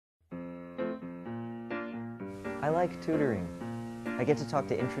I like tutoring. I get to talk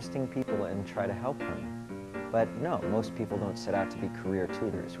to interesting people and try to help them. But no, most people don't set out to be career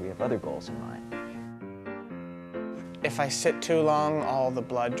tutors. We have other goals in mind. If I sit too long, all the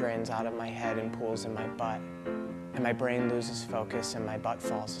blood drains out of my head and pools in my butt. And my brain loses focus and my butt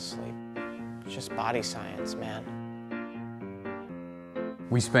falls asleep. It's just body science, man.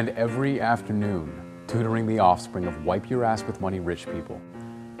 We spend every afternoon tutoring the offspring of wipe your ass with money rich people.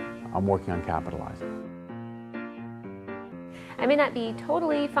 I'm working on capitalizing. I may not be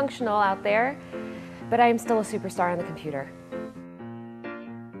totally functional out there, but I am still a superstar on the computer.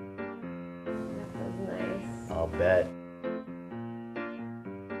 That was nice. I'll bet.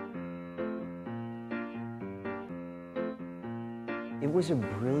 It was a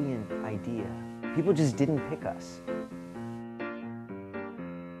brilliant idea. People just didn't pick us.